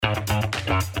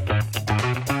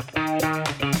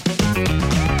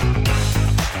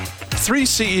Three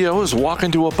CEOs walk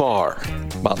into a bar.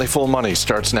 Motley Fool Money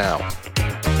starts now.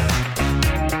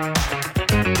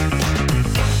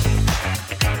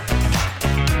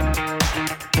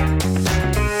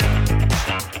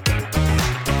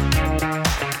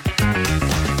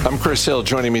 I'm Chris Hill.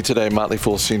 Joining me today, Motley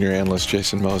Fool Senior Analyst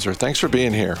Jason Moser. Thanks for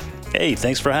being here. Hey,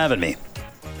 thanks for having me.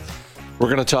 We're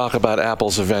going to talk about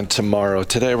Apple's event tomorrow.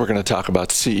 Today, we're going to talk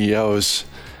about CEOs.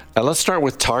 And let's start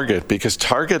with Target, because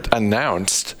Target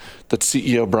announced that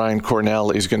CEO Brian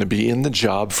Cornell is going to be in the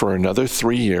job for another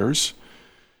 3 years,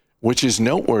 which is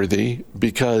noteworthy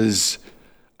because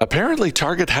apparently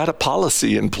Target had a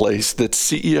policy in place that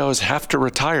CEOs have to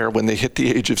retire when they hit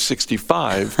the age of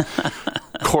 65.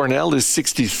 Cornell is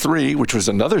 63, which was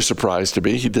another surprise to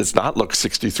me. He does not look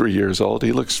 63 years old.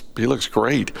 He looks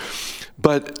great.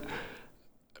 But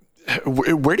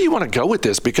where do you want to go with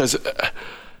this? Because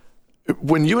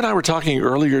when you and I were talking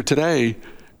earlier today,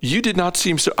 you did not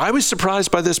seem so. I was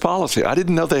surprised by this policy. I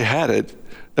didn't know they had it.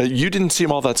 You didn't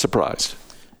seem all that surprised.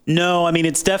 No, I mean,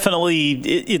 it's definitely,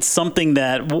 it's something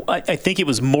that I think it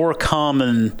was more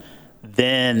common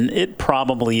than it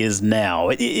probably is now.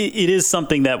 It is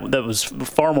something that was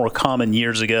far more common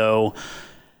years ago.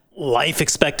 Life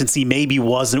expectancy maybe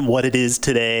wasn't what it is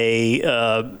today.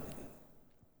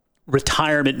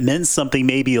 Retirement meant something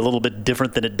maybe a little bit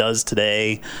different than it does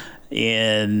today.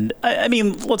 And I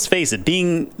mean, let's face it,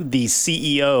 being the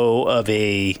CEO of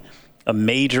a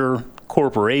major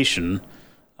corporation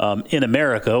in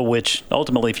America, which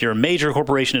ultimately, if you're a major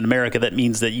corporation in America, that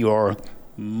means that you are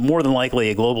more than likely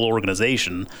a global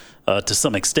organization to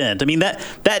some extent. I mean,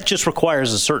 that just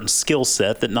requires a certain skill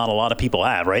set that not a lot of people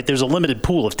have, right? There's a limited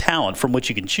pool of talent from which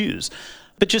you can choose.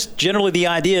 But just generally the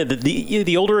idea that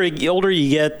the older you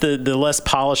get, the less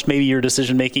polished maybe your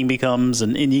decision making becomes,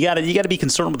 and you got to be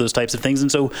concerned with those types of things.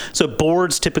 And so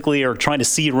boards typically are trying to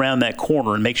see around that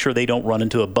corner and make sure they don't run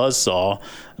into a buzzsaw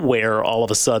where all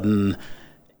of a sudden,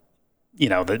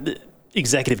 the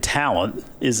executive talent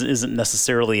isn't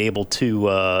necessarily able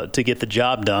to get the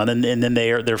job done, and then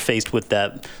they're faced with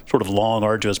that sort of long,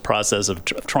 arduous process of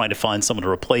trying to find someone to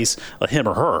replace him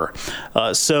or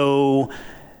her. So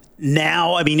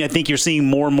now, I mean, I think you're seeing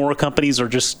more and more companies are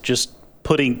just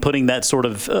putting that sort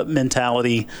of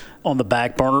mentality on the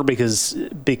back burner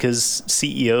because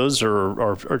CEOs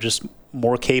are just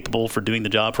more capable for doing the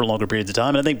job for longer periods of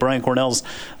time. And I think Brian Cornell's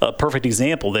a perfect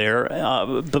example there.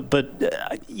 But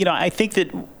I think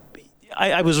that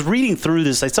I was reading through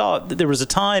this. I saw there was a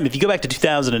time, if you go back to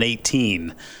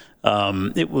 2018,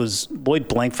 it was Lloyd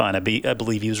Blankfein, I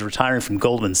believe he was retiring from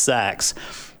Goldman Sachs.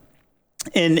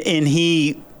 And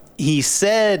he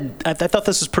said, I thought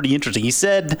this was pretty interesting. He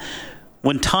said,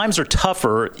 when times are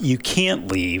tougher, you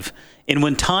can't leave. And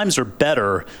when times are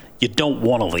better, you don't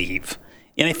want to leave.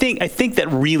 And I think that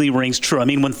really rings true. I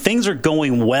mean, when things are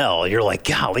going well, you're like,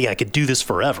 golly, I could do this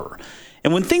forever.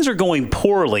 And when things are going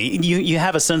poorly, you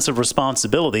have a sense of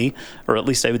responsibility, or at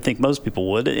least I would think most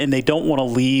people would, and they don't want to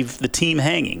leave the team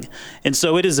hanging. And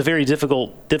so it is a very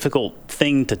difficult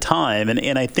thing to time.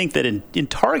 And I think that in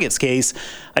Target's case,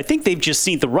 I think they've just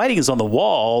seen the writing is on the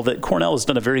wall that Cornell has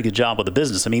done a very good job with the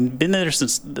business. I mean, been there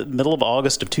since the middle of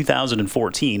August of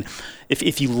 2014.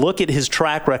 If you look at his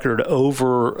track record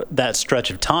over that stretch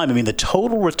of time, I mean, the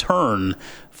total return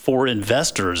for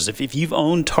investors, if you've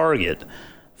owned Target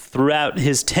throughout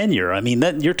his tenure, I mean,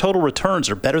 your total returns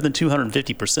are better than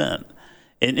 250%.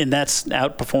 And that's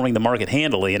outperforming the market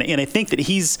handily. And I think that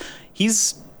he's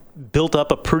built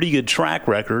up a pretty good track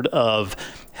record of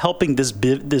helping this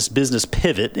business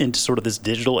pivot into sort of this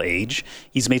digital age.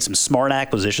 He's made some smart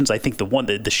acquisitions. I think the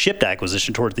Shipt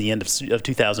acquisition towards the end of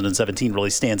 2017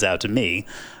 really stands out to me.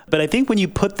 But I think when you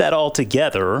put that all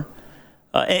together,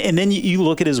 and then you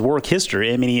look at his work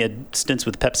history. I mean, he had stints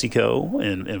with PepsiCo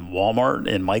and Walmart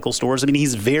and Michael Stores. I mean,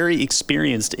 he's very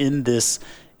experienced in this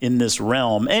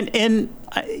realm. And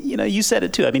you said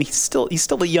it too. I mean, he's still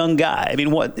a young guy. I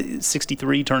mean,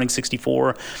 63, turning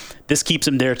 64. This keeps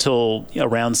him there till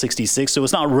around 66. So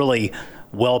it's not really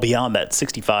well beyond that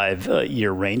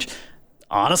 65-year range.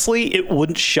 Honestly, it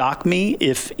wouldn't shock me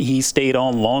if he stayed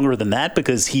on longer than that,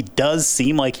 because he does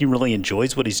seem like he really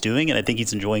enjoys what he's doing, and I think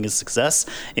he's enjoying his success.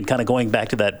 And kind of going back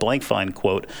to that Blankfein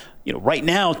quote, right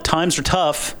now times are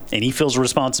tough, and he feels a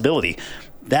responsibility.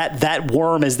 That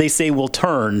worm, as they say, will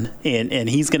turn, and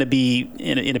he's going to be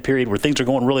in a period where things are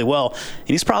going really well, and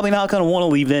he's probably not going to want to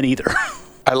leave then either.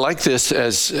 I like this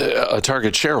as a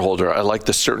Target shareholder. I like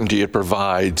the certainty it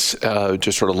provides,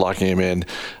 just sort of locking him in.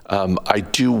 I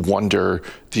do wonder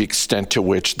the extent to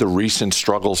which the recent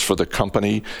struggles for the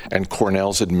company and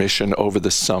Cornell's admission over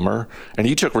the summer, and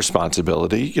he took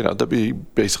responsibility. He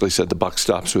basically said the buck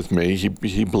stops with me.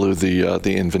 He blew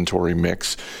the inventory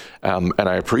mix, and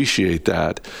I appreciate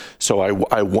that. So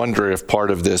I wonder if part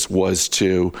of this was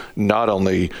to not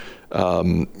only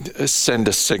send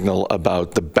a signal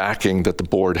about the backing that the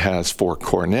board has for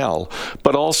Cornell,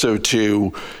 but also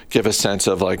to give a sense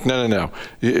of like, no,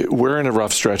 we're in a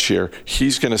rough stretch here.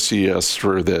 He's going to see us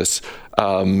through this.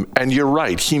 And you're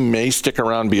right, he may stick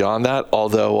around beyond that,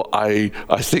 although I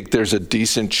think there's a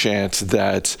decent chance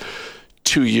that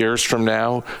 2 years from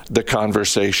now, the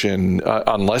conversation,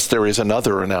 unless there is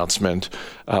another announcement,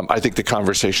 I think the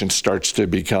conversation starts to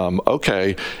become,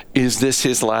 okay, is this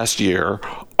his last year?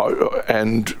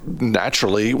 And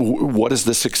naturally, what does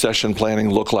the succession planning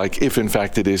look like if, in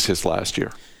fact, it is his last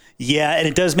year? Yeah, and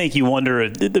it does make you wonder,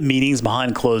 the meetings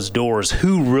behind closed doors,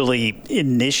 who really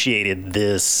initiated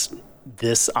this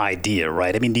idea,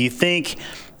 right? I mean, do you think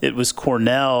it was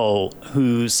Cornell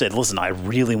who said, listen, I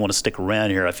really want to stick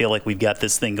around here. I feel like we've got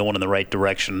this thing going in the right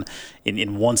direction.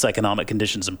 In once economic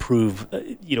conditions improve,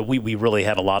 we really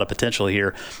have a lot of potential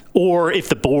here. Or if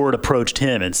the board approached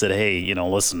him and said, hey,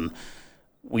 listen,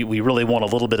 we really want a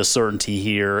little bit of certainty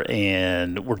here,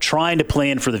 and we're trying to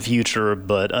plan for the future,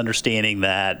 but understanding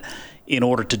that in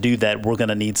order to do that, we're going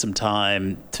to need some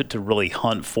time to really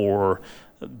hunt for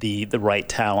the right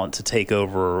talent to take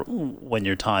over when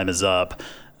your time is up.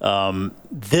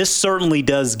 This certainly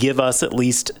does give us at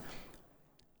least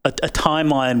a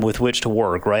timeline with which to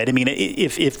work, right? I mean,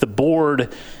 if the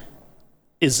board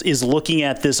is looking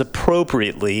at this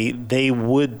appropriately, they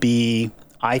would be,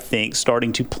 I think,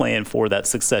 starting to plan for that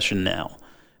succession now.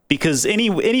 Because any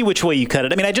which way you cut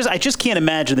it, I mean, I just can't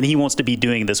imagine that he wants to be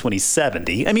doing this when he's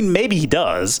 70. I mean, maybe he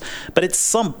does, but at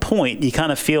some point you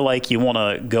kind of feel like you want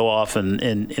to go off and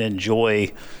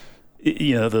enjoy,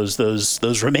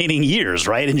 those remaining years,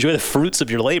 right? Enjoy the fruits of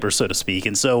your labor, so to speak.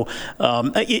 And so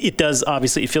it does,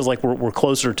 obviously, it feels like we're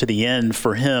closer to the end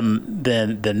for him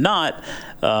than not.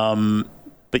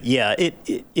 But yeah,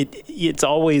 it's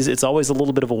always a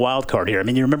little bit of a wild card here. I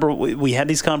mean, you remember we had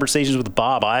these conversations with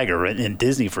Bob Iger and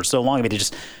Disney for so long. I mean,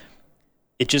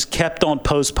 it just kept on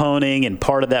postponing, and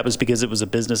part of that was because it was a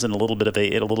business and a little bit of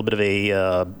a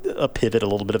pivot, a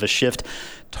little bit of a shift.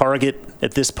 Target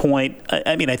at this point,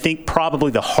 I mean, I think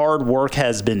probably the hard work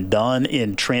has been done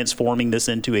in transforming this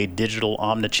into a digital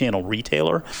omnichannel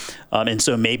retailer, and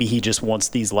so maybe he just wants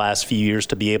these last few years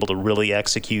to be able to really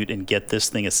execute and get this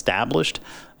thing established.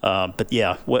 But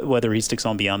yeah, whether he sticks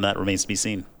on beyond that remains to be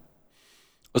seen.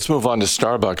 Let's move on to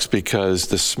Starbucks, because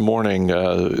this morning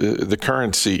the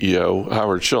current CEO,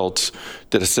 Howard Schultz,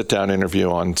 did a sit-down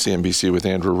interview on CNBC with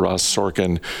Andrew Ross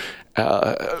Sorkin,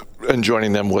 and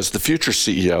joining them was the future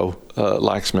CEO,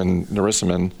 Laxman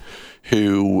Narasimhan,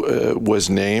 who was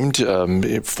named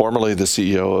formerly the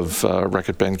CEO of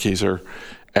Reckitt Benckiser,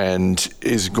 and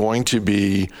is going to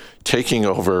be taking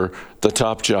over the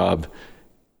top job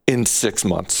in 6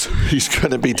 months. He's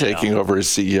going to be taking over as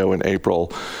CEO in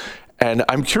April. And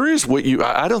I'm curious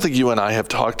I don't think you and I have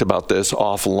talked about this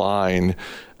offline.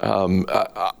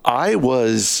 I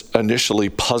was initially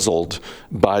puzzled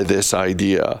by this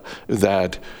idea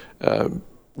that there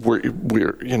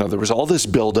was all this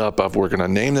buildup of we're going to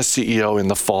name the CEO in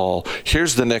the fall.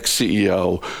 Here's the next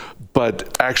CEO,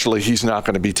 but actually he's not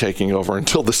going to be taking over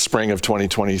until the spring of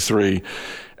 2023.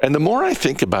 And the more I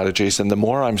think about it, Jason, the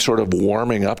more I'm sort of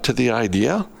warming up to the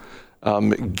idea.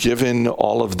 Given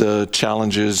all of the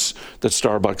challenges that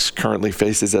Starbucks currently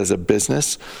faces as a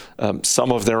business,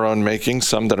 some of their own making,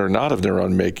 some that are not of their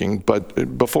own making.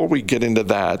 But before we get into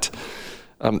that,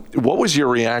 what was your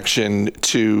reaction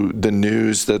to the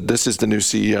news that this is the new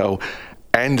CEO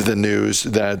and the news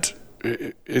that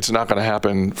it's not going to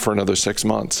happen for another 6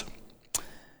 months?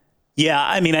 Yeah,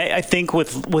 I mean, I think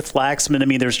with Laxman, I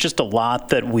mean, there's just a lot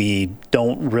that we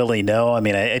don't really know. I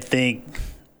mean, I think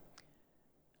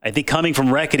coming from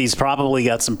Reckitt, he's probably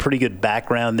got some pretty good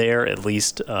background there, at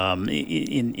least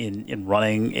in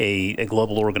running a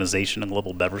global organization, a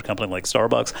global beverage company like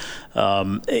Starbucks.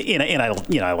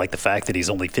 And I like the fact that he's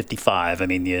only 55. I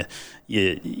mean,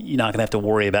 you're not going to have to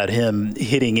worry about him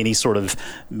hitting any sort of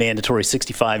mandatory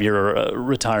 65-year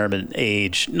retirement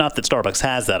age. Not that Starbucks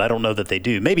has that. I don't know that they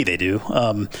do. Maybe they do.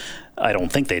 I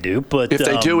don't think they do, but if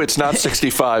they do, it's not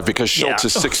 65 because Schultz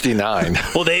is 69.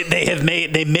 Well, they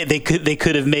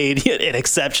could have made an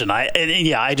exception.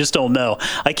 I just don't know.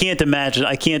 I can't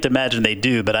imagine they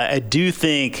do, but I do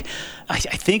think. I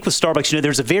think with Starbucks,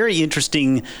 there's a very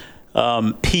interesting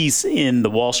piece in the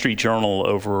Wall Street Journal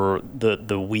over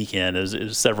the weekend. It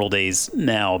was several days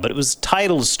now, but it was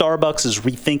titled "Starbucks is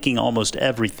Rethinking Almost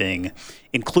Everything,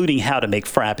 Including How to Make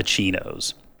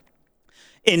Frappuccinos."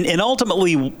 And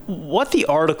ultimately, what the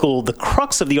article, the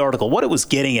crux of the article, what it was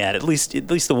getting at least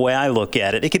the way I look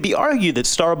at it, it could be argued that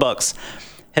Starbucks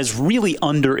has really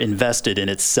underinvested in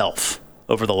itself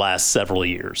over the last several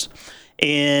years.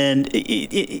 And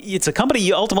it's a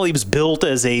company ultimately was built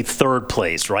as a third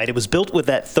place, right? It was built with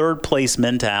that third place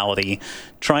mentality,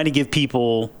 trying to give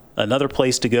people another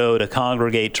place to go, to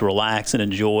congregate, to relax and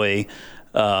enjoy,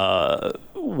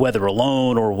 whether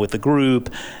alone or with a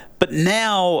group. But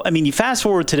now, I mean, you fast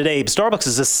forward to today, Starbucks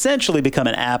has essentially become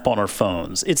an app on our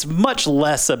phones. It's much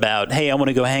less about, hey, I want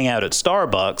to go hang out at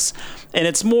Starbucks. And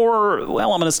it's more,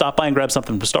 well, I'm going to stop by and grab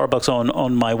something from Starbucks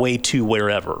on my way to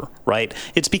wherever, right?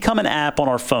 It's become an app on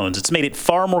our phones. It's made it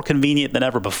far more convenient than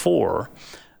ever before,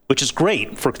 which is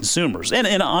great for consumers. And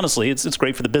honestly, it's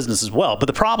great for the business as well. But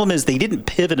the problem is they didn't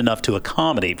pivot enough to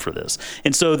accommodate for this.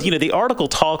 And so, the article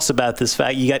talks about this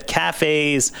fact. You got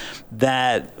cafes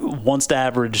that once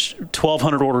averaged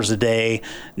 1,200 orders a day.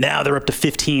 Now they're up to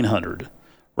 1,500.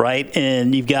 Right.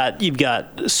 And you've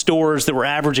got stores that were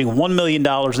averaging $1 million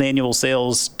in annual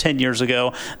sales 10 years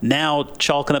ago, now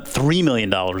chalking up $3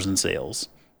 million in sales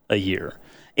a year.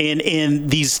 And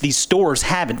these stores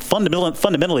haven't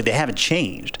fundamentally they haven't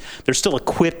changed. They're still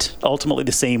equipped ultimately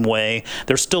the same way.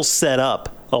 They're still set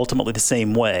up ultimately the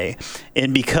same way.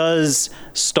 And because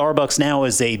Starbucks now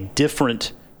is a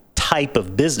different type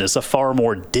of business, a far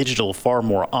more digital, far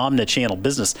more omnichannel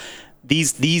business,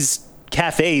 these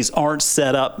cafes aren't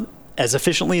set up as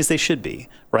efficiently as they should be,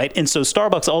 right? And so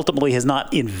Starbucks ultimately has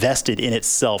not invested in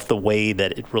itself the way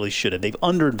that it really should have. They've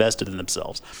underinvested in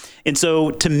themselves. And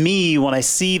so to me, when I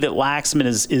see that Laxman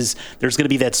is there's going to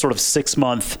be that sort of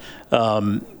 6-month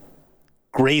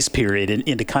grace period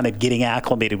into kind of getting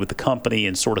acclimated with the company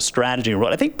and sort of strategy and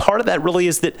what I think part of that really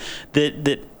is that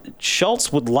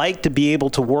Schultz would like to be able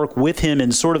to work with him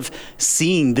in sort of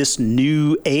seeing this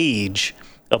new age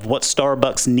of what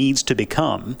Starbucks needs to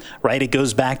become, right? It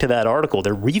goes back to that article.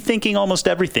 They're rethinking almost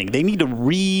everything. They need to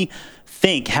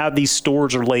rethink how these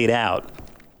stores are laid out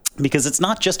because it's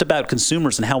not just about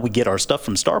consumers and how we get our stuff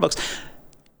from Starbucks.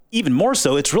 Even more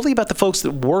so, it's really about the folks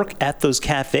that work at those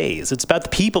cafes. It's about the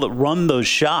people that run those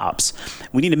shops.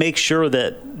 We need to make sure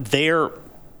that they're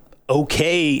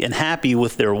okay and happy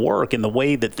with their work and the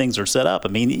way that things are set up. I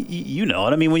mean, you know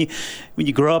it. I mean, when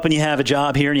you grow up and you have a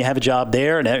job here and you have a job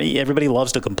there and everybody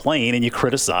loves to complain and you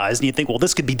criticize and you think, well,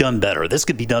 this could be done better. This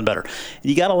could be done better.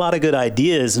 You got a lot of good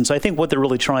ideas. And so I think what they're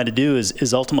really trying to do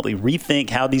is ultimately rethink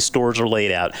how these stores are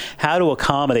laid out, how to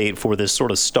accommodate for this sort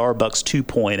of Starbucks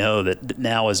 2.0 that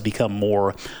now has become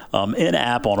more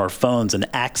in-app on our phones and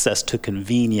access to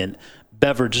convenient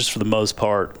beverages for the most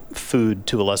part, food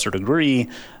to a lesser degree.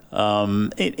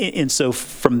 And so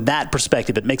from that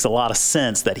perspective, it makes a lot of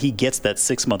sense that he gets that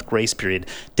 6-month grace period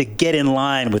to get in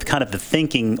line with kind of the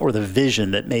thinking or the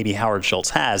vision that maybe Howard Schultz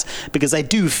has. Because I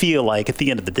do feel like at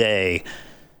the end of the day,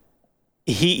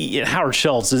 Howard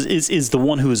Schultz is the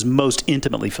one who is most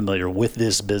intimately familiar with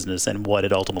this business and what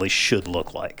it ultimately should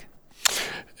look like.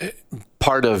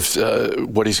 Part of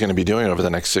what he's going to be doing over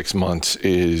the next 6 months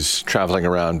is traveling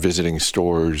around, visiting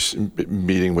stores,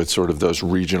 meeting with sort of those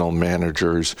regional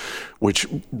managers, which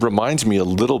reminds me a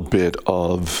little bit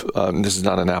of, this is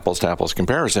not an apples to apples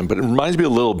comparison, but it reminds me a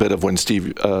little bit of when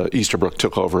Steve Easterbrook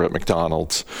took over at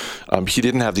McDonald's. He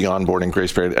didn't have the onboarding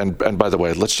grace period. And by the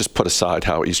way, let's just put aside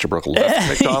how Easterbrook left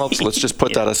McDonald's. Let's just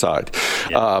put that aside.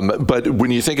 Yeah. But when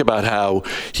you think about how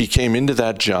he came into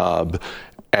that job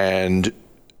and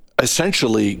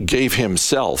essentially gave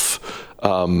himself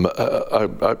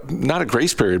not a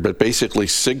grace period, but basically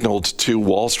signaled to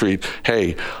Wall Street,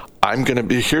 hey,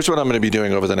 here's what I'm going to be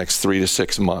doing over the next 3 to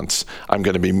 6 months. I'm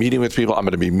going to be meeting with people. I'm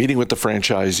going to be meeting with the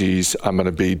franchisees. I'm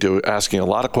going to be asking a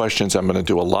lot of questions. I'm going to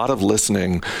do a lot of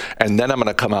listening. And then I'm going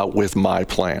to come out with my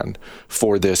plan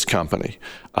for this company.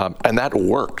 And that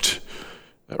worked.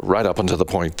 Right up until the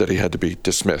point that he had to be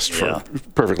dismissed for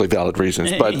perfectly valid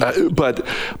reasons. But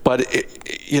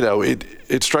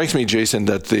it strikes me, Jason,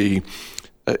 that the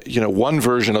one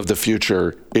version of the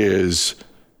future is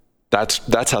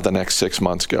that's how the next 6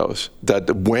 months goes.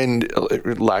 That when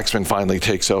Laxman finally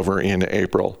takes over in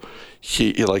April,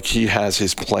 he has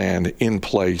his plan in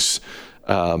place,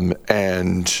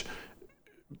 and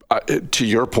to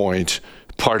your point,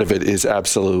 part of it is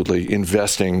absolutely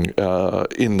investing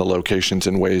in the locations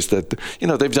in ways that,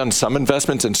 they've done some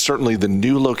investments, and certainly the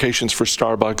new locations for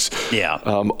Starbucks,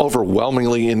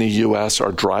 overwhelmingly in the U.S.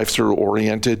 are drive-through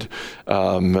oriented.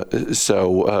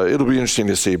 So it'll be interesting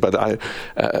to see. But I,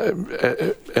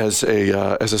 as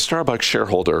a Starbucks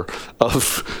shareholder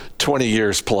of 20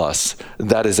 years plus,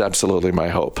 that is absolutely my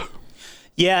hope.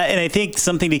 Yeah, and I think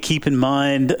something to keep in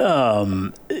mind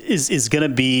is going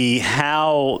to be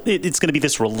how it's going to be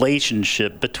this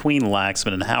relationship between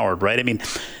Laxman and Howard, right? I mean,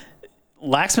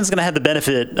 Laxman's going to have the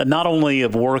benefit not only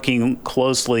of working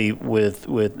closely with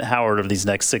Howard over these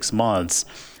next 6 months,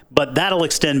 but that'll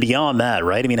extend beyond that,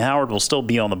 right? I mean, Howard will still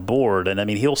be on the board, and I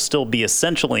mean, he'll still be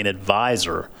essentially an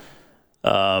advisor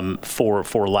for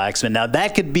Laxman. Now,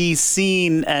 that could be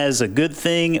seen as a good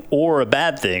thing or a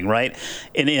bad thing, right?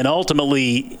 And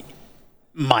ultimately,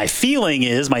 my thinking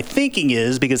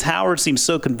is, because Howard seems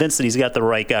so convinced that he's got the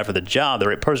right guy for the job, the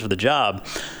right person for the job,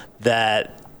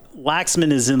 that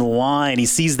Laxman is in line. He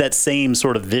sees that same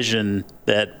sort of vision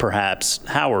that perhaps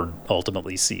Howard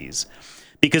ultimately sees.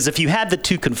 Because if you had the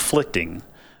two conflicting,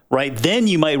 right, then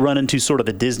you might run into sort of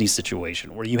the Disney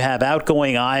situation where you have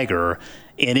outgoing Iger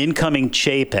and incoming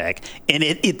Chapek. And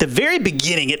at the very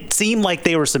beginning, it seemed like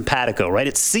they were simpatico, right?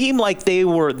 It seemed like they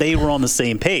were on the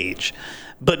same page.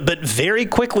 But very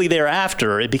quickly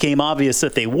thereafter, it became obvious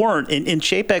that they weren't. And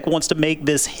Chapek wants to make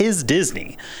this his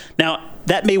Disney. Now,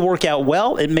 that may work out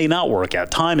well. It may not work out.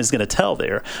 Time is going to tell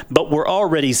there. But we're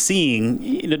already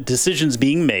seeing decisions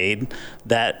being made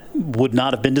that would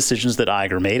not have been decisions that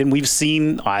Iger made. And we've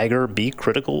seen Iger be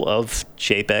critical of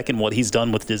Chapek and what he's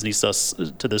done with Disney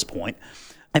to this point.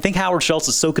 I think Howard Schultz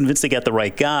is so convinced they got the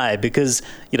right guy because,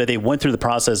 they went through the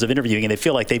process of interviewing and they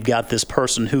feel like they've got this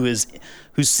person who's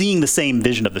seeing the same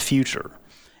vision of the future.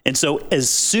 And so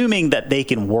assuming that they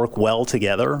can work well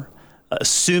together,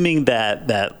 assuming that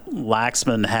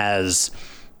Laxman has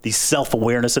the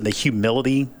self-awareness and the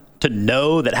humility to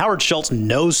know that Howard Schultz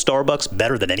knows Starbucks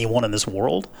better than anyone in this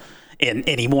world, and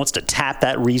he wants to tap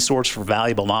that resource for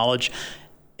valuable knowledge.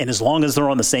 And as long as they're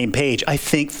on the same page, I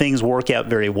think things work out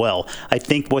very well. I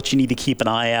think what you need to keep an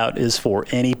eye out is for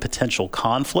any potential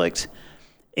conflict.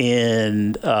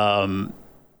 And,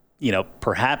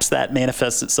 perhaps that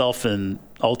manifests itself in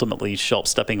ultimately Schultz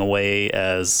stepping away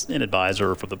as an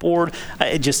advisor for the board.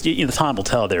 Time will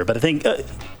tell there. But I think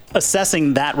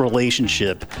assessing that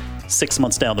relationship 6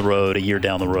 months down the road, a year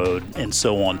down the road, and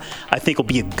so on, I think will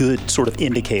be a good sort of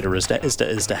indicator as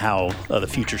to how the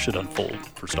future should unfold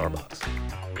for Starbucks.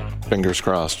 Fingers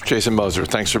crossed. Jason Moser,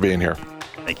 thanks for being here.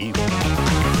 Thank you.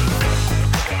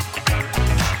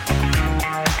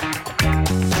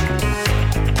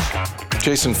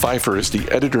 Jason Feifer is the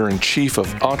editor-in-chief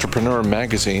of Entrepreneur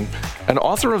Magazine and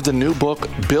author of the new book,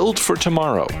 Build for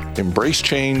Tomorrow: Embrace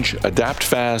Change, Adapt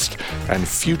Fast, and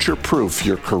Future-Proof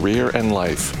Your Career and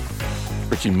Life.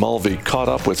 Ricky Mulvey caught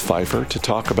up with Feifer to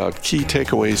talk about key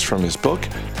takeaways from his book,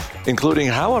 including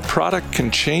how a product can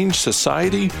change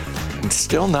society and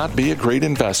still not be a great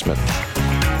investment.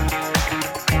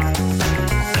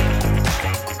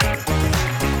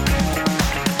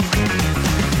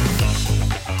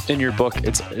 In your book,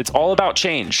 it's all about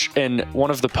change, and one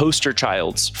of the poster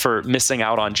childs for missing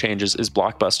out on change is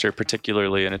Blockbuster,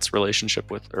 particularly in its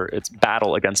relationship with, or its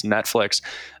battle against Netflix.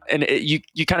 And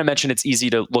you kind of mentioned it's easy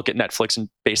to look at Netflix and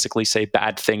basically say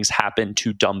bad things happen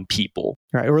to dumb people.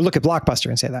 Right, or look at Blockbuster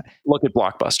and say that. Look at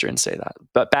Blockbuster and say that.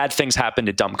 But bad things happen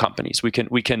to dumb companies. We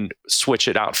can switch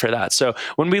it out for that. So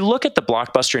when we look at the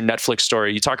Blockbuster and Netflix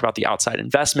story, you talk about the outside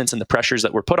investments and the pressures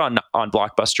that were put on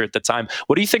Blockbuster at the time.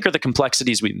 What do you think are the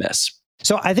complexities we miss?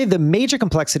 So I think the major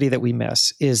complexity that we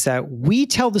miss is that we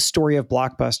tell the story of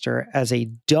Blockbuster as a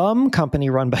dumb company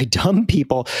run by dumb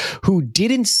people who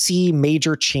didn't see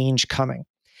major change coming.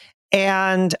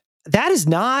 And that is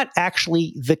not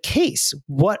actually the case.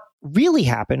 What really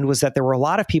happened was that there were a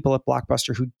lot of people at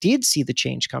Blockbuster who did see the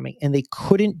change coming, and they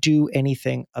couldn't do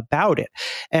anything about it.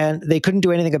 And they couldn't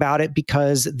do anything about it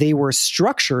because they were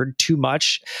structured too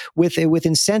much with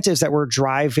incentives that were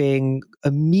driving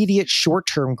immediate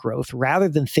short-term growth rather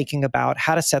than thinking about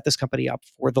how to set this company up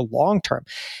for the long term.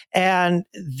 And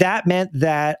that meant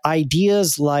that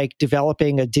ideas like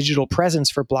developing a digital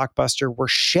presence for Blockbuster were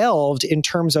shelved in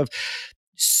terms of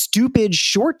stupid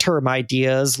short-term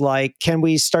ideas like, can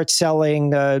we start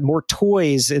selling more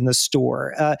toys in the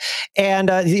store?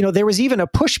 There was even a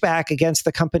pushback against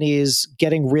the companies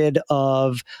getting rid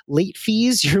of late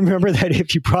fees. You remember that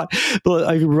if you brought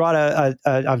a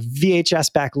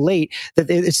VHS back late, that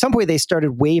at some point they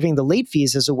started waiving the late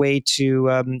fees as a way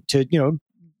to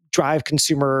drive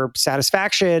consumer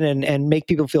satisfaction and make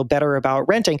people feel better about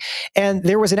renting. And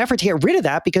there was an effort to get rid of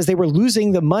that because they were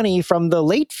losing the money from the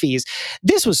late fees.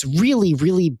 This was really,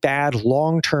 really bad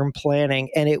long-term planning,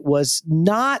 and it was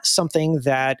not something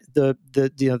that the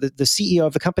CEO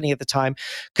of the company at the time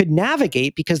could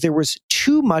navigate because there was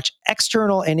too much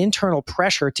external and internal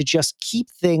pressure to just keep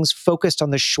things focused on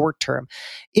the short term.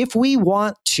 If we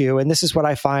want to, and this is what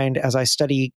I find as I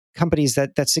study companies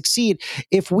that succeed,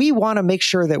 if we want to make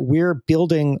sure that we're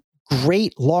building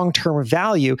great long-term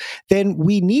value, then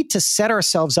we need to set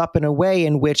ourselves up in a way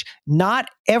in which not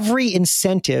every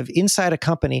incentive inside a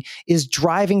company is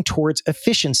driving towards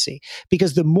efficiency.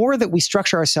 Because the more that we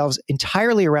structure ourselves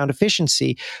entirely around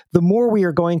efficiency, the more we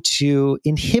are going to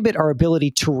inhibit our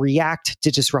ability to react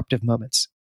to disruptive moments.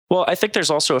 Well, I think there's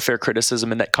also a fair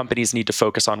criticism in that companies need to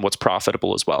focus on what's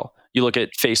profitable as well. You look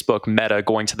at Facebook, Meta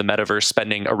going to the metaverse,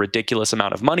 spending a ridiculous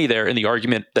amount of money there. And the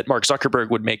argument that Mark Zuckerberg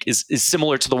would make is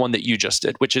similar to the one that you just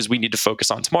did, which is we need to focus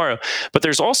on tomorrow. But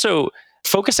there's also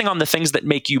focusing on the things that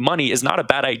make you money is not a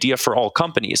bad idea for all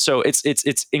companies. So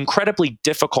it's incredibly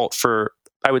difficult for,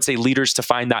 I would say, leaders to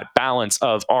find that balance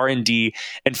of R&D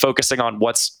and focusing on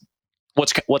what's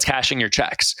cashing your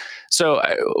checks. So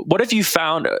what have you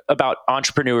found about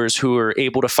entrepreneurs who are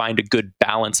able to find a good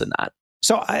balance in that?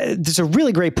 So this is a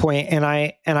really great point, and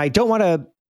I want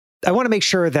to make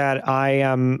sure that I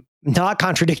am not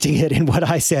contradicting it in what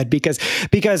I said, because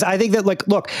I think that,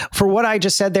 look, for what I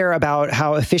just said there about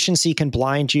how efficiency can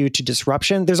blind you to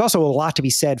disruption, there's also a lot to be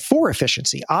said for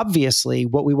efficiency. Obviously,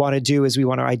 what we want to do is we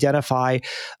want to identify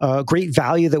great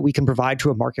value that we can provide to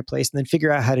a marketplace and then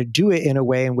figure out how to do it in a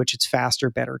way in which it's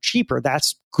faster, better, cheaper.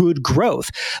 That's good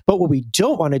growth. But what we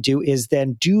don't want to do is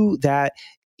then do that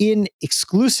in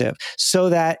exclusive, so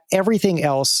that everything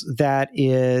else that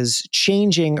is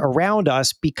changing around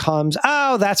us becomes,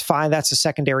 oh, that's fine, that's a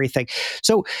secondary thing.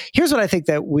 So here's what I think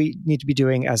that we need to be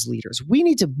doing as leaders. We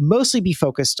need to mostly be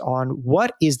focused on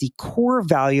what is the core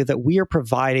value that we are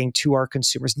providing to our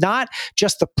consumers, not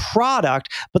just the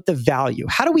product, but the value.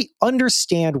 How do we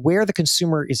understand where the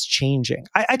consumer is changing?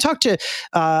 I talked to,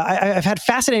 I've had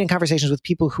fascinating conversations with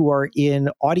people who are in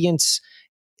audience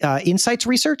insights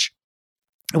research.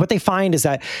 And what they find is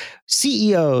that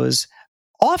CEOs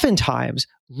oftentimes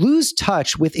lose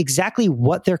touch with exactly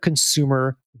what their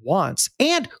consumer wants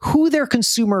and who their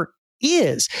consumer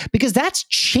is, because that's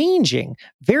changing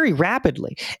very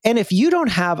rapidly. And if you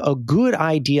don't have a good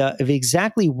idea of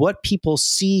exactly what people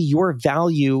see your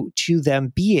value to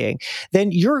them being,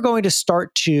 then you're going to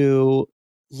start to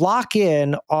lock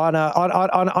in on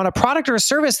a product or a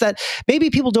service that maybe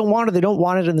people don't want, or they don't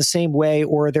want it in the same way,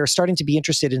 or they're starting to be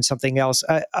interested in something else.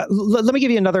 Let me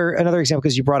give you another example,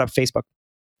 because you brought up Facebook.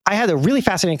 I had a really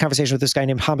fascinating conversation with this guy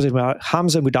named Hamza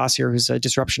Mudassir, who's a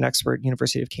disruption expert at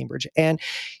University of Cambridge. And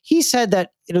he said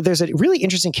that there's a really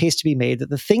interesting case to be made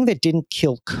that the thing that didn't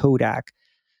kill Kodak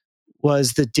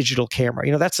was the digital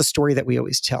camera. That's the story that we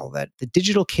always tell, that the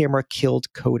digital camera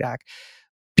killed Kodak,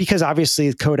 because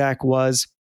obviously Kodak was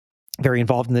very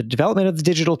involved in the development of the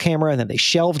digital camera, and then they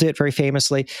shelved it very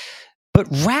famously. But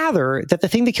rather, that the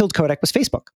thing that killed Kodak was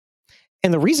Facebook.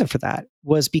 And the reason for that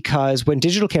was because when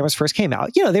digital cameras first came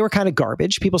out, they were kind of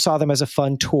garbage. People saw them as a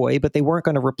fun toy, but they weren't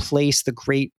going to replace the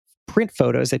great print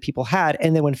photos that people had.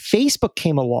 And then when Facebook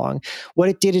came along, what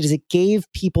it did is it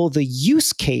gave people the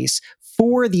use case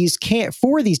for these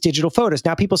digital photos.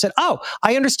 Now people said, oh,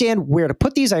 I understand where to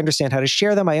put these. I understand how to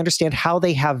share them. I understand how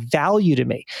they have value to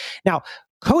me. Now,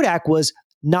 Kodak was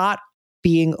not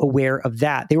being aware of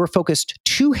that. They were focused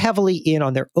too heavily in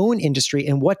on their own industry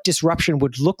and what disruption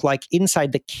would look like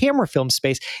inside the camera film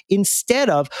space,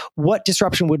 instead of what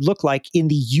disruption would look like in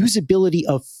the usability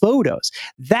of photos.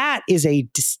 That is a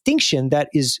distinction that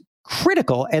is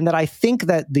critical, and that I think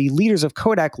that the leaders of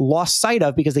Kodak lost sight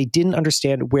of because they didn't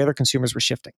understand where their consumers were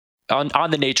shifting.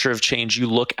 On the nature of change, you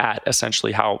look at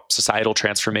essentially how societal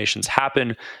transformations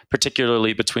happen,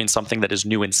 particularly between something that is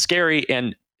new and scary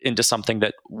and into something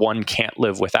that one can't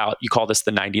live without. You call this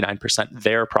the 99%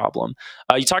 there problem.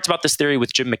 You talked about this theory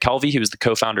with Jim McKelvey, who was the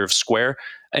co-founder of Square,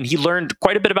 and he learned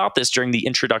quite a bit about this during the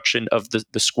introduction of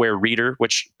the Square Reader,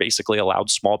 which basically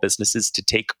allowed small businesses to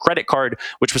take a credit card,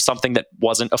 which was something that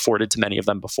wasn't afforded to many of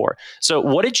them before. So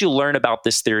what did you learn about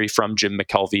this theory from Jim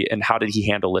McKelvey, and how did he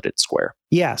handle it at Square?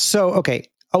 Yeah, so, okay.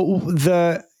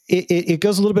 It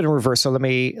goes a little bit in reverse. So let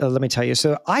me tell you.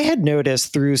 So I had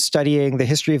noticed through studying the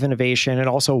history of innovation and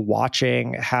also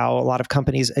watching how a lot of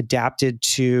companies adapted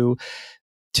to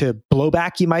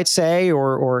blowback, you might say,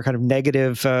 or kind of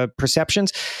negative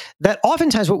perceptions, that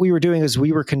oftentimes what we were doing is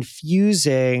we were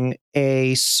confusing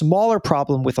a smaller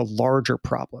problem with a larger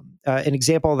problem. An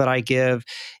example that I give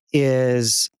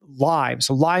is Lime.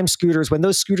 So Lime scooters, when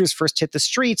those scooters first hit the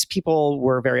streets, people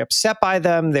were very upset by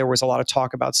them. There was a lot of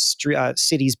talk about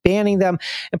cities banning them.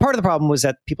 And part of the problem was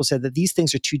that people said that these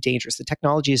things are too dangerous. The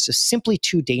technology is just simply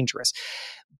too dangerous.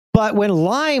 But when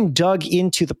Lime dug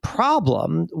into the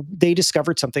problem, they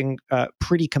discovered something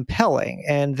pretty compelling.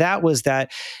 And that was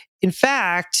that, in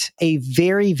fact, a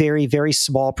very, very, very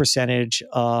small percentage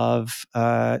of,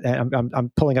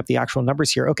 I'm pulling up the actual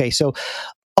numbers here. Okay, so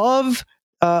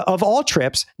of all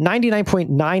trips,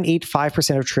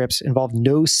 99.985% of trips involved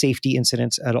no safety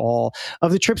incidents at all.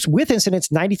 Of the trips with incidents,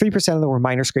 93% of them were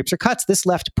minor scrapes or cuts. This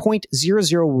left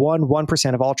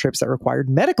 0.0011% of all trips that required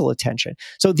medical attention.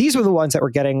 So these were the ones that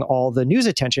were getting all the news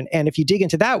attention. And if you dig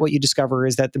into that, what you discover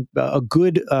is that a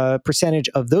good percentage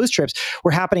of those trips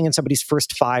were happening in somebody's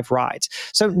first 5 rides.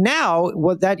 So now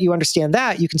that you understand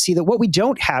that, you can see that what we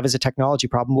don't have is a technology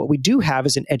problem. What we do have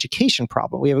is an education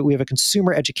problem. We have a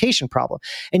consumer education problem.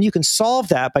 And you can solve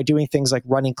that by doing things like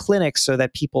running clinics so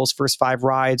that people's first 5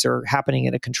 rides are happening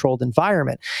in a controlled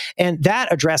environment. And that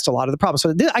addressed a lot of the problems.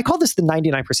 So I call this the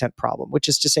 99% problem, which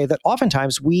is to say that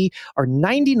oftentimes we are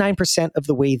 99% of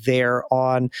the way there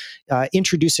on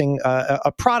introducing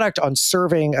a product, on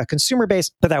serving a consumer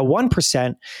base, but that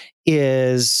 1%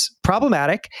 is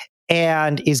problematic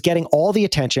and is getting all the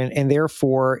attention, and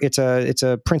therefore it's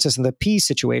a Princess and the Pea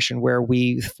situation where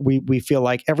we feel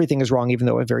like everything is wrong, even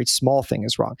though a very small thing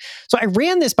is wrong. So I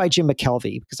ran this by Jim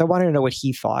McKelvey because I wanted to know what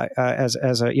he thought as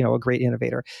a great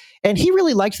innovator, and he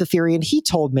really liked the theory, and he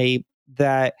told me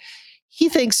that he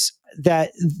thinks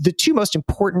that the 2 most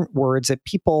important words that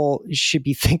people should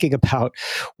be thinking about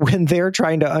when they're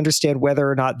trying to understand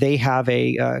whether or not they have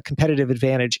a competitive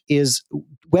advantage is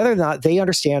whether or not they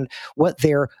understand what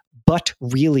their but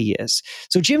really is.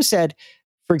 So Jim said,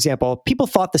 for example, people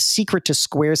thought the secret to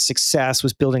Square's success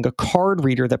was building a card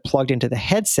reader that plugged into the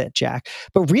headset jack,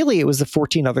 but really it was the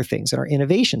 14 other things in our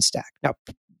innovation stack. Now,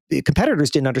 competitors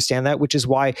didn't understand that, which is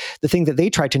why the thing that they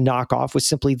tried to knock off was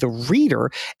simply the reader,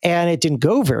 and it didn't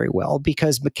go very well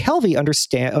because McKelvey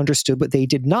understood what they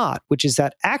did not, which is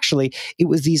that actually it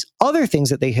was these other things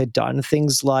that they had done,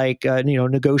 things like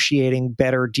negotiating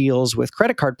better deals with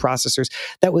credit card processors,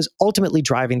 that was ultimately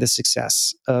driving the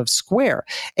success of Square.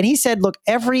 And he said, look,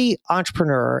 every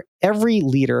entrepreneur, every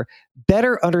leader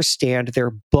better understand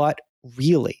their but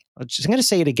really. I'm going to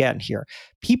say it again here.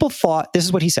 People thought, this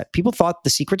is what he said, people thought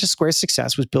the secret to Square's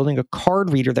success was building a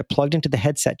card reader that plugged into the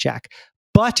headset jack.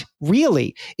 But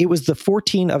really, it was the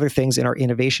 14 other things in our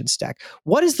innovation stack.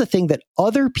 What is the thing that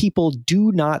other people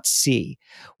do not see?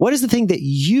 What is the thing that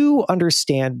you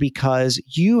understand because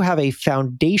you have a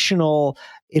foundational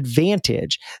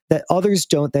advantage that others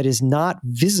don't, that is not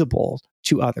visible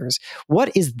to others?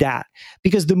 What is that?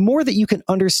 Because the more that you can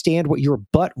understand what your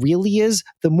but really is,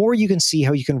 the more you can see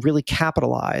how you can really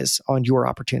capitalize on your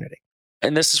opportunity.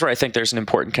 And this is where I think there's an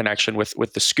important connection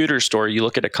with the scooter store. You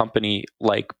look at a company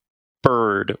like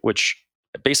Bird, which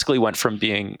basically went from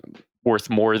being worth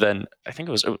more than, I think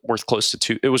it was worth close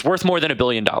to it was worth more than $1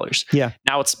 billion. Yeah.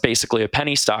 Now it's basically a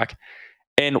penny stock.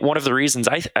 And one of the reasons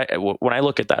when I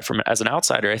look at that as an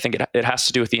outsider, I think it has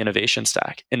to do with the innovation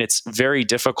stack. And it's very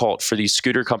difficult for these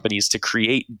scooter companies to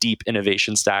create deep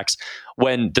innovation stacks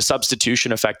when the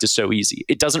substitution effect is so easy.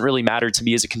 It doesn't really matter to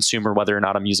me as a consumer whether or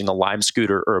not I'm using a Lime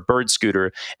scooter or a Bird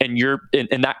scooter, and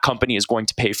that company is going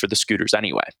to pay for the scooters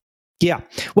anyway. Yeah,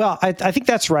 well, I think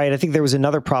that's right. I think there was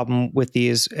another problem with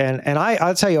these, and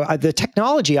I'll tell you, the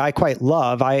technology I quite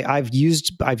love. I've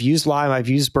used Lime, I've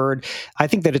used Bird. I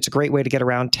think that it's a great way to get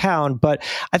around town, but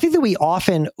I think that we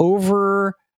often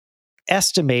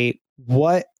overestimate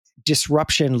what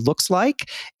disruption looks like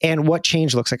and what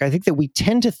change looks like. I think that we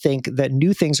tend to think that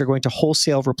new things are going to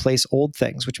wholesale replace old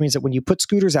things, which means that when you put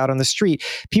scooters out on the street,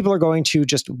 people are going to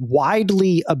just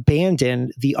widely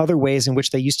abandon the other ways in which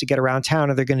they used to get around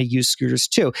town, and they're going to use scooters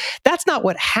too. That's not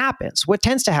what happens. What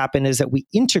tends to happen is that we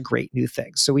integrate new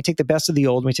things. So we take the best of the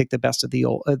old, and we take the best of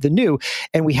the new,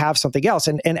 and we have something else.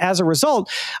 And as a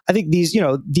result, I think these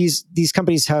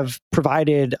companies have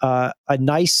provided a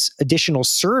nice additional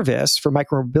service for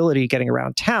micromobility getting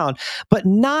around town, but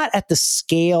not at the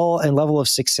scale and level of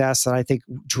success that I think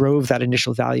drove that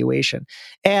initial valuation.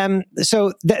 And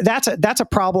so that's a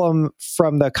problem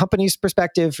from the company's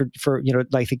perspective.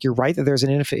 I think you're right that there's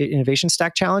an innovation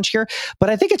stack challenge here, but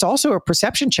I think it's also a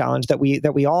perception challenge that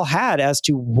we all had as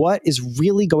to what is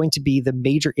really going to be the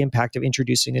major impact of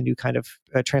introducing a new kind of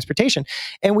transportation.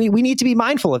 And we need to be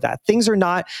mindful of that. Things are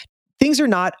not things are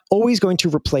not always going to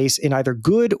replace in either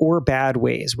good or bad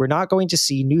ways. We're not going to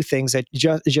see new things that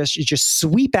just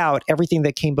sweep out everything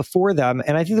that came before them.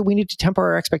 And I think that we need to temper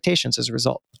our expectations as a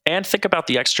result. And think about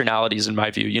the externalities, in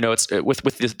my view. It's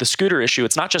with the scooter issue.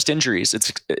 It's not just injuries;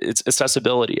 it's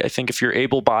accessibility. I think if you're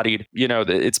able-bodied,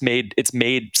 it's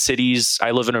made cities.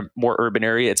 I live in a more urban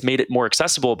area. It's made it more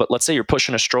accessible. But let's say you're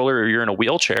pushing a stroller or you're in a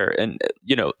wheelchair, and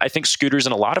I think scooters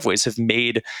in a lot of ways have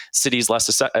made cities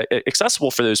less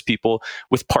accessible for those people.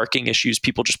 With parking issues,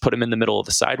 people just put them in the middle of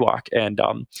the sidewalk, and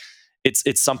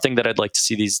it's something that I'd like to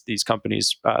see these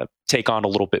companies take on a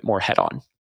little bit more head on.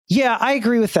 Yeah, I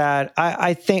agree with that.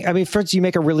 I think, first, you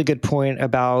make a really good point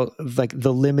about like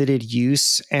the limited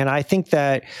use. And I think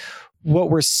that what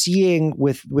we're seeing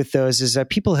with those is that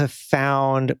people have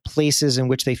found places in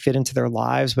which they fit into their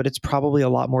lives, but it's probably a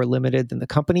lot more limited than the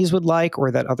companies would like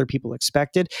or that other people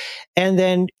expected. And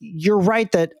then you're right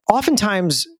that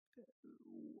oftentimes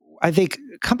I think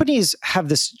companies have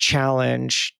this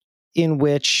challenge in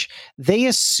which they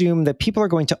assume that people are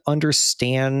going to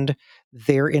understand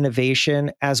their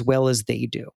innovation as well as they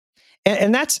do.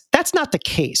 And that's not the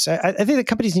case. I think that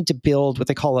companies need to build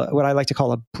what I like to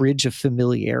call a bridge of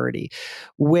familiarity,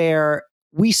 where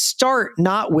we start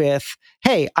not with,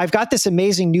 hey, I've got this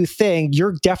amazing new thing.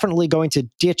 You're definitely going to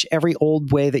ditch every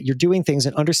old way that you're doing things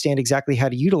and understand exactly how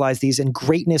to utilize these, and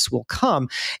greatness will come.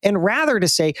 And rather to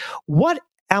say, what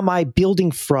am I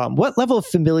building from? What level of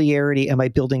familiarity am I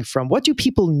building from? What do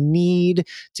people need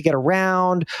to get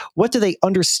around? What do they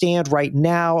understand right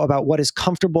now about what is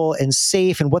comfortable and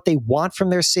safe and what they want from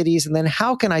their cities? And then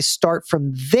how can I start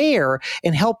from there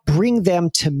and help bring them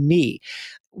to me?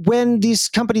 When these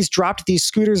companies dropped these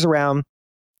scooters around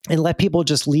and let people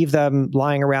just leave them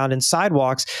lying around in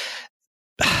sidewalks,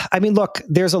 look,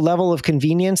 there's a level of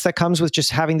convenience that comes with just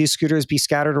having these scooters be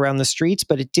scattered around the streets,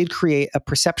 but it did create a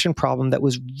perception problem that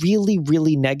was really,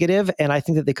 really negative. And I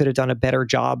think that they could have done a better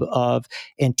job of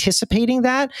anticipating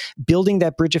that, building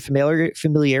that bridge of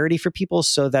familiarity for people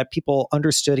so that people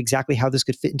understood exactly how this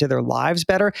could fit into their lives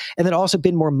better. And then also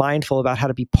been more mindful about how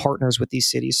to be partners with these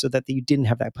cities so that you didn't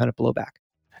have that kind of blowback.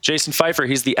 Jason Feifer,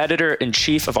 he's the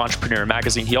editor-in-chief of Entrepreneur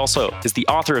Magazine. He also is the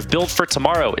author of Build for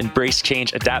Tomorrow, Embrace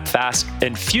Change, Adapt Fast,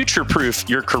 and Future-Proof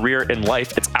Your Career in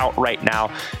Life. It's out right now.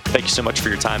 Thank you so much for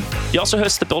your time. He also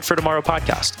hosts the Build for Tomorrow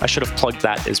podcast. I should have plugged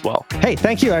that as well. Hey,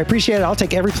 thank you. I appreciate it. I'll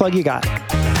take every plug you got.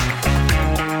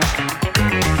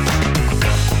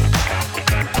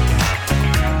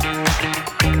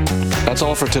 That's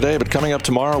all for today, but coming up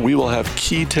tomorrow, we will have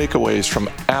key takeaways from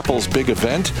Apple's big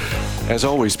event. As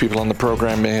always, people on the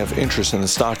program may have interest in the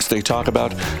stocks they talk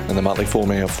about, and the Motley Fool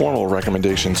may have formal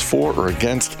recommendations for or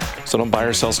against, so don't buy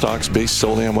or sell stocks based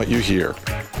solely on what you hear.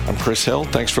 I'm Chris Hill.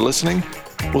 Thanks for listening.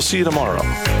 We'll see you tomorrow.